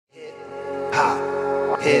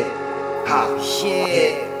hip hop, Yeah,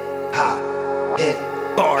 hip hop, hip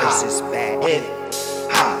bars is back. hip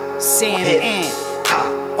hop, Sam hip and hop,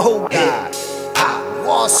 oh God, hop.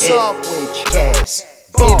 what's Hip up with you? Yes.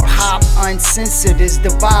 Hip hop uncensored is the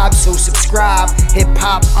vibe, so subscribe. Hip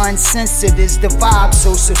hop uncensored is the vibe,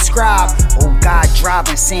 so subscribe. Oh God,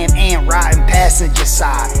 driving Sam and riding passenger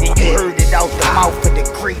side, and you heard it out the mouth of the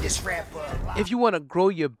greatest rapper alive. If you want to grow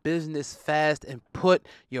your business fast and put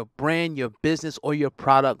your brand, your business, or your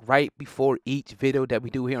product right before each video that we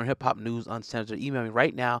do here on Hip Hop News Uncensored, email me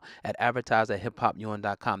right now at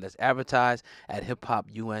advertise@hiphopun.com. That's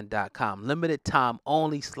advertise@hiphopun.com. Limited time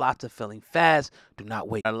only. Slots are filling fast. Do not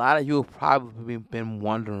wait. A lot of you have probably been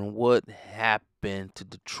wondering what happened to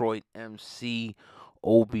Detroit MC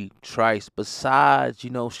Obie Trice. Besides,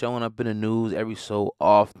 showing up in the news every so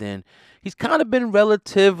often, he's kind of been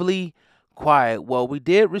relatively quiet. Well, we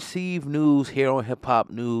did receive news here on Hip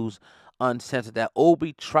Hop News Uncensored that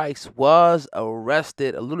Obie Trice was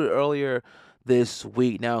arrested a little earlier this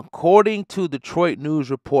week. Now, according to Detroit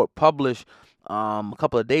News Report published a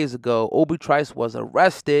couple of days ago, Obie Trice was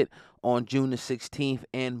arrested on June the 16th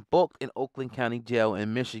and booked in Oakland County Jail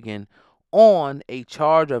in Michigan on a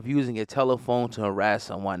charge of using a telephone to harass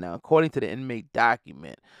someone. Now, according to the inmate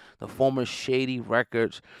document, the former Shady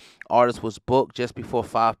Records artist was booked just before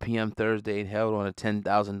 5 p.m. Thursday and held on a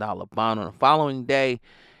 $10,000 bond. On the following day,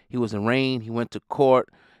 he was arraigned. He went to court,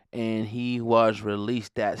 and he was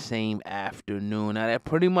released that same afternoon. Now, they're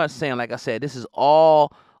pretty much saying, like I said, this is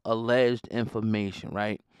all alleged information,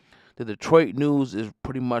 right? The Detroit News is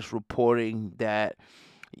pretty much reporting that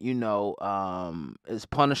it's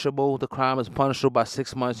punishable. The crime is punishable by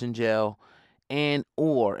 6 months in jail and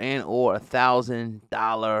or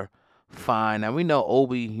 $1,000 fine. Now we know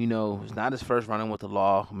Obie, is not his first running with the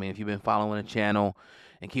law. I mean, if you've been following the channel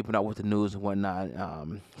and keeping up with the news and whatnot,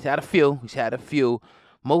 he's had a few.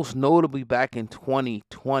 Most notably back in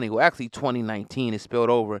 2020, well, actually 2019, it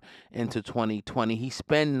spilled over into 2020. He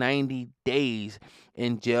spent 90 days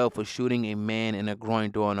in jail for shooting a man in the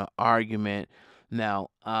groin during an argument. Now,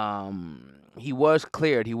 he was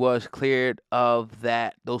cleared. He was cleared of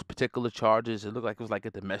those particular charges. It looked like it was like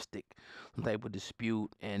a domestic type of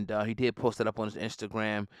dispute, and he did post it up on his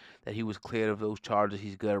Instagram that he was cleared of those charges.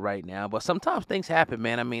 He's good right now. But sometimes things happen,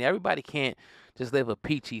 man. I mean, everybody can't just live a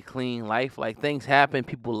peachy clean life. Like, things happen,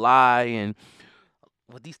 people lie, and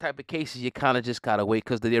with these type of cases, you kind of just gotta wait.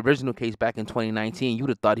 Because the original case back in 2019, you'd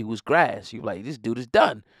have thought he was grass. You're like, this dude is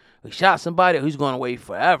done. He shot somebody, he's going away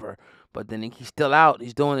forever. But then he's still out.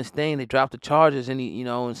 He's doing his thing. They drop the charges, and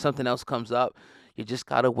and something else comes up. You just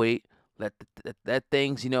gotta wait. Let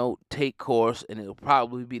things, take course, and it'll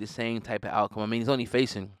probably be the same type of outcome. I mean, he's only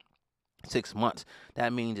facing 6 months.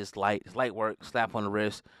 That means it's light work, slap on the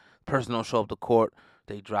wrist. Person don't show up to court,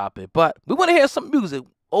 they drop it. But we want to hear some music.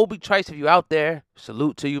 Obie Trice, if you out there,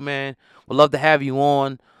 salute to you, man. We'd love to have you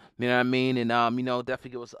on. You know what I mean? And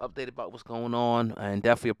definitely give us an update about what's going on, and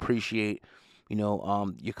definitely appreciate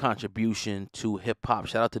your contribution to hip-hop.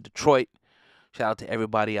 Shout out to Detroit. Shout out to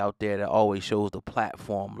everybody out there that always shows the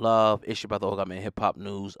platform love. It's your brother Oakland, Hip Hop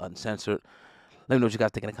News Uncensored. Let me know what you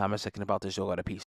guys think in the comment section about this show. Got a piece.